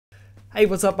Hey,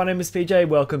 what's up? My name is PJ.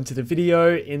 Welcome to the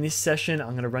video. In this session,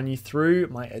 I'm going to run you through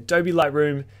my Adobe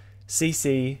Lightroom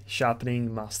CC Sharpening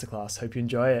Masterclass. Hope you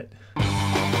enjoy it.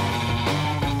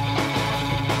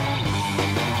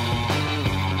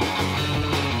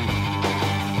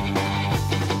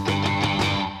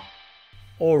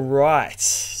 Alright,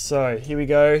 so here we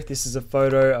go. This is a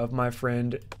photo of my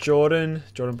friend Jordan.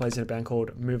 Jordan plays in a band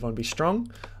called Move On Be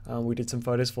Strong. We did some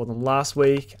photos for them last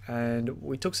week and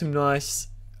we took some nice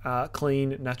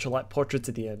clean natural light portraits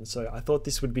at the end, so I thought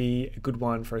this would be a good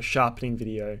one for a sharpening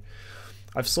video.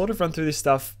 I've sort of run through this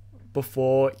stuff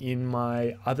before in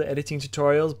my other editing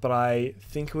tutorials, but I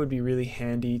think it would be really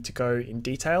handy to go in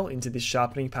detail into this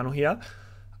sharpening panel here,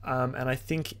 and I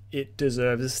think it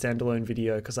deserves a standalone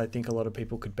video because I think a lot of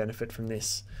people could benefit from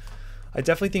this. I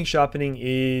definitely think sharpening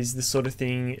is the sort of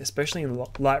thing, especially in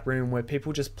Lightroom, where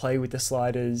people just play with the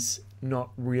sliders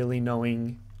not really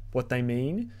knowing what they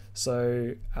mean.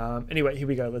 So anyway, here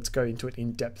we go. Let's go into it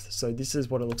in depth. So this is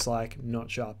what it looks like not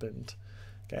sharpened.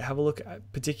 Okay, have a look at,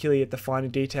 particularly at the finer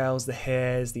details, the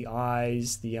hairs, the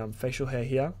eyes, the facial hair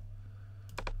here.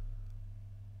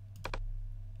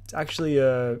 It's actually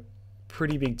a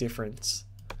pretty big difference.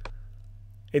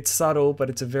 It's subtle, but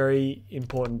it's a very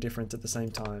important difference at the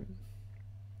same time.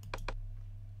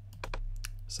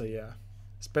 So yeah,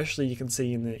 especially you can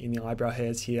see in the eyebrow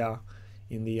hairs here,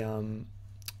 in the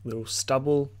little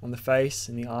stubble on the face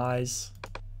and the eyes.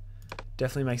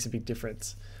 Definitely makes a big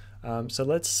difference. So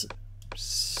let's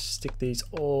stick these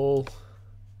all,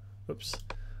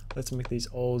 let's make these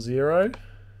all 0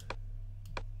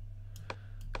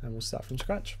 and we'll start from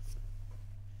scratch.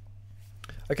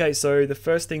 Okay, so the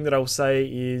first thing that I will say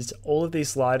is all of these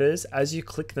sliders, as you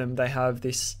click them, they have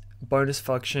this bonus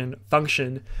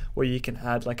function where you can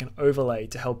add like an overlay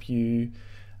to help you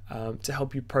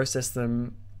process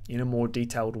them in a more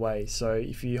detailed way. So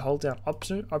if you hold down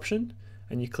option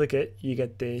and you click it, you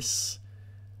get this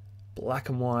black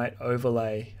and white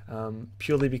overlay,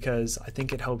 purely because I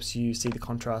think it helps you see the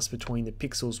contrast between the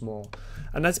pixels more.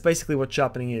 And that's basically what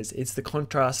sharpening is. It's the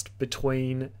contrast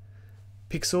between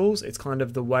pixels. It's kind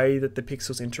of the way that the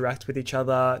pixels interact with each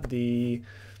other.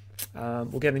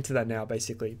 We'll get into that now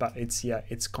basically, but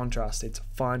it's contrast. It's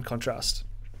fine contrast.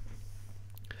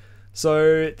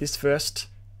 So this first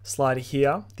slider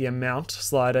here, the amount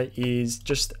slider, is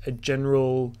just a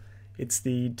general, it's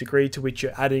the degree to which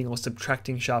you're adding or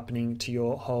subtracting sharpening to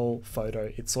your whole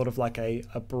photo. It's sort of like a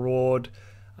broad,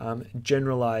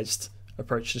 generalized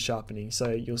approach to sharpening. So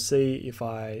you'll see if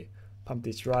I pump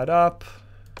this right up,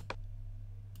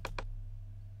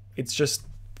 it's just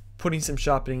putting some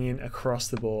sharpening in across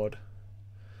the board.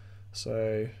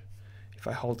 So if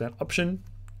I hold down option,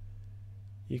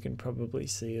 you can probably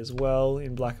see as well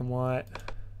in black and white.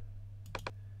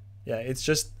 Yeah, it's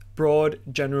just broad,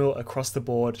 general, across the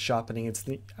board sharpening. It's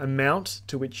the amount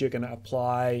to which you're going to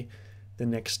apply the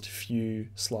next few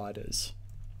sliders.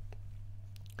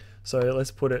 So let's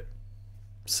put it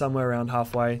somewhere around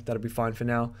halfway. That'll be fine for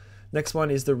now. Next one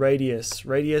is the radius.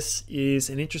 Radius is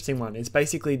an interesting one. It's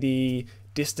basically the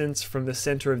distance from the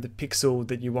center of the pixel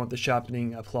that you want the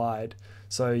sharpening applied.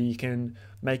 So you can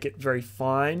make it very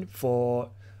fine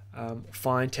for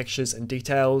fine textures and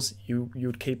details. You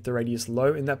would keep the radius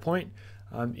low in that point.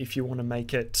 If you want to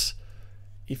make it,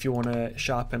 if you want to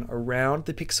sharpen around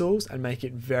the pixels and make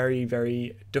it very,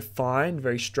 very defined,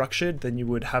 very structured, then you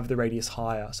would have the radius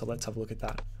higher. So let's have a look at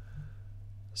that.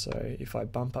 So if I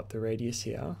bump up the radius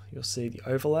here, you'll see the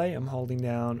overlay. I'm holding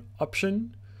down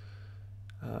option.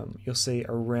 You'll see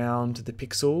around the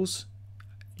pixels,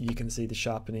 you can see the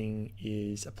sharpening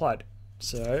is applied.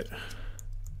 So,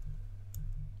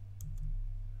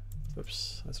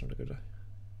 oops, that's not a good.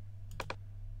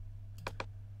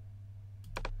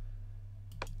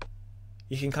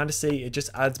 You can kind of see it just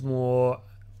adds more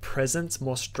presence,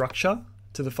 more structure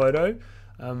to the photo.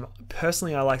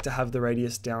 Personally, I like to have the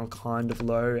radius down kind of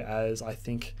low, as I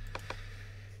think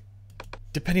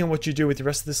depending on what you do with the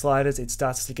rest of the sliders, it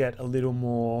starts to get a little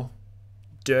more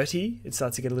dirty. It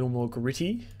starts to get a little more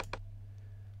gritty.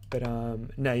 But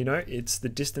now you know it's the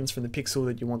distance from the pixel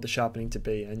that you want the sharpening to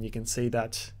be, and you can see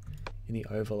that in the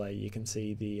overlay. You can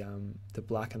see the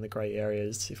black and the gray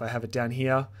areas. If I have it down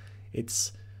here,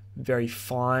 it's very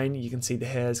fine. You can see the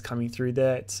hairs coming through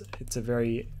there. It's a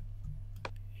very,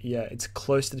 yeah, it's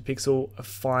close to the pixel, a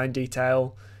fine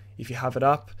detail. If you have it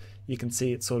up, you can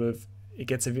see it sort of, it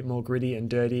gets a bit more gritty and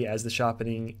dirty as the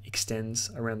sharpening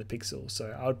extends around the pixel.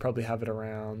 So I would probably have it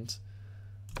around,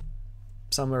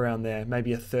 somewhere around there,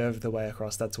 maybe a third of the way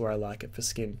across. That's where I like it for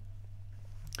skin.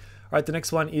 All right, the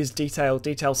next one is detail.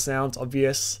 Detail sounds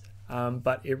obvious,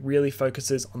 but it really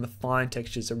focuses on the fine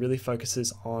textures. It really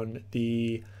focuses on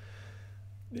the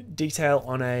detail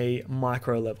on a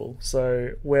micro level.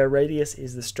 So where radius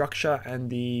is the structure and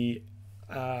the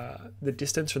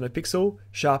distance from the pixel,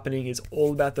 sharpening is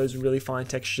all about those really fine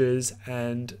textures,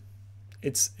 and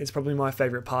it's probably my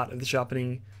favorite part of the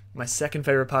sharpening, my second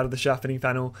favorite part of the sharpening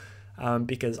panel,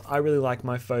 because I really like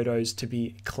my photos to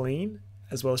be clean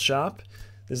as well as sharp.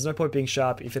 There's no point being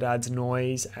sharp if it adds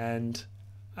noise and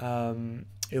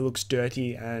it looks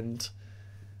dirty, and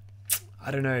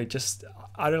I don't know, just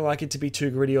I don't like it to be too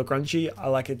gritty or grungy. I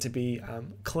like it to be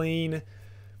clean,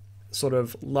 sort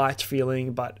of light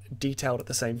feeling, but detailed at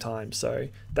the same time. So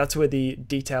that's where the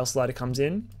detail slider comes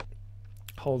in.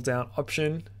 Hold down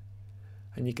Option,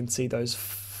 and you can see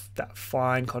that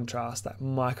fine contrast, that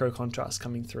micro contrast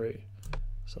coming through.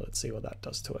 So let's see what that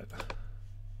does to it.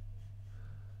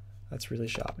 That's really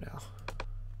sharp now.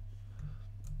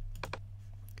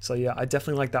 So yeah, I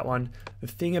definitely like that one. The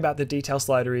thing about the detail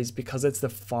slider is because it's the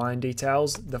fine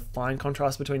details, the fine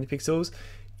contrast between the pixels,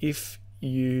 if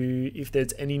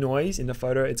there's any noise in the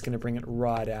photo, it's going to bring it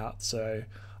right out. So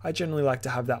I generally like to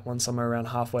have that one somewhere around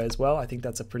halfway as well. I think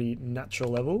that's a pretty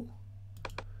natural level.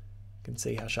 You can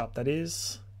see how sharp that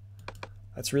is.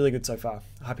 That's really good so far.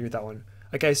 Happy with that one.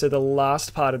 Okay, so the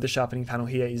last part of the sharpening panel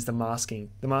here is the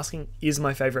masking. The masking is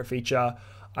my favorite feature.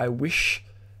 I wish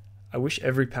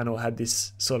every panel had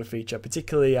this sort of feature,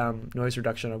 particularly noise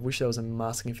reduction. I wish there was a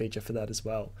masking feature for that as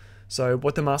well. So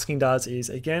what the masking does is,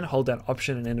 again, hold down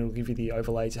Option and then it'll give you the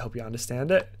overlay to help you understand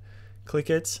it. Click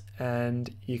it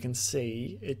and you can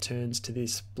see it turns to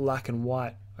this black and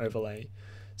white overlay.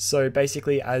 So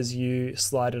basically, as you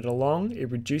slide it along,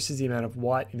 it reduces the amount of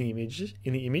white in the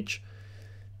image.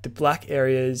 The black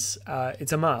areas,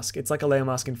 it's a mask. It's like a layer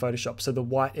mask in Photoshop. So the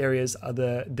white areas are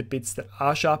the bits that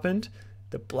are sharpened.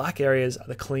 The black areas are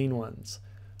the clean ones.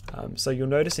 So you'll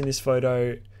notice in this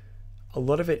photo, a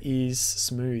lot of it is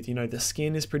smooth. You know, the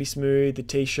skin is pretty smooth, the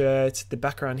t-shirt, the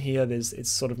background here,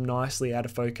 it's sort of nicely out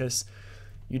of focus.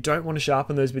 You don't want to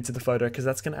sharpen those bits of the photo because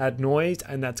that's going to add noise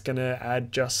and that's going to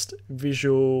add just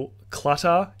visual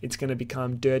clutter. It's going to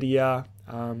become dirtier,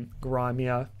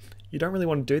 grimier. You don't really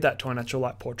want to do that to a natural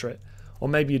light portrait. Or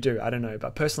maybe you do, I don't know,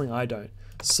 but personally I don't.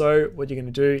 So what you're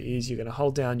going to do is you're going to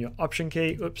hold down your Option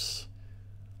key,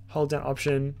 hold down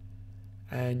Option,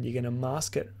 and you're going to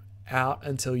mask it out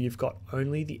until you've got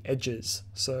only the edges.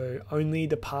 So only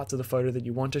the parts of the photo that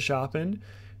you want to sharpen.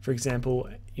 For example,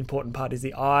 important part is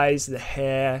the eyes, the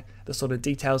hair, the sort of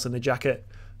details in the jacket.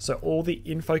 So all the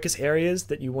in focus areas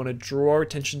that you want to draw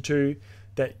attention to,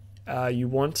 that you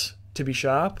want to be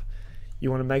sharp, you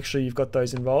want to make sure you've got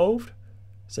those involved.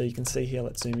 So you can see here,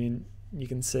 let's zoom in, you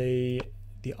can see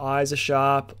the eyes are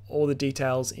sharp, all the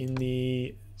details in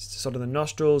the sort of the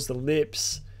nostrils, the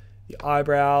lips, the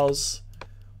eyebrows.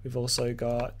 We've also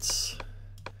got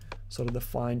sort of the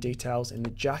fine details in the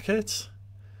jacket,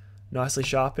 nicely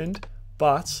sharpened,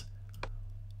 but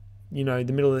you know,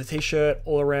 the middle of the t-shirt,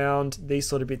 all around, these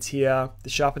sort of bits here, the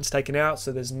sharpen's taken out,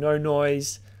 so there's no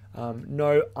noise,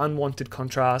 no unwanted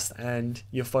contrast, and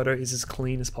your photo is as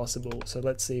clean as possible. So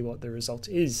let's see what the result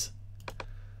is.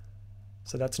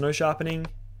 So that's no sharpening,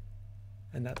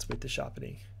 and that's with the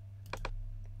sharpening.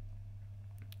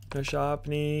 No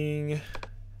sharpening, and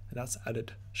that's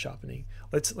added sharpening.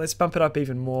 Let's bump it up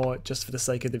even more just for the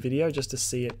sake of the video, just to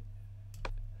see it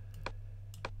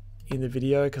in the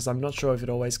video, because I'm not sure if it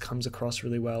always comes across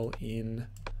really well in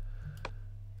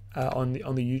on the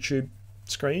YouTube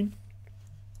screen.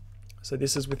 So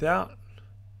this is without,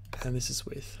 and this is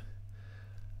with.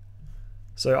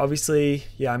 So obviously,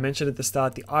 yeah, I mentioned at the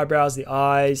start, the eyebrows, the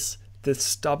eyes, the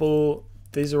stubble,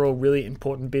 these are all really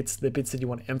important bits, the bits that you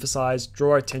want to emphasize,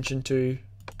 draw attention to.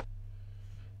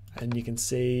 And you can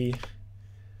see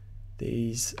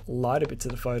these lighter bits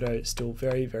of the photo still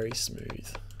very, very smooth.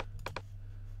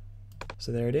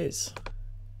 So there it is.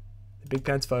 The Big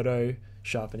Pants Photo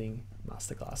Sharpening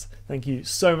Masterclass. Thank you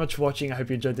so much for watching. I hope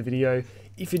you enjoyed the video.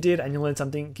 If you did and you learned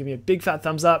something, give me a big fat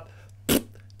thumbs up.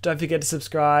 Don't forget to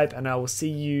subscribe, and I will see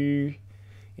you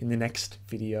in the next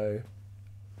video.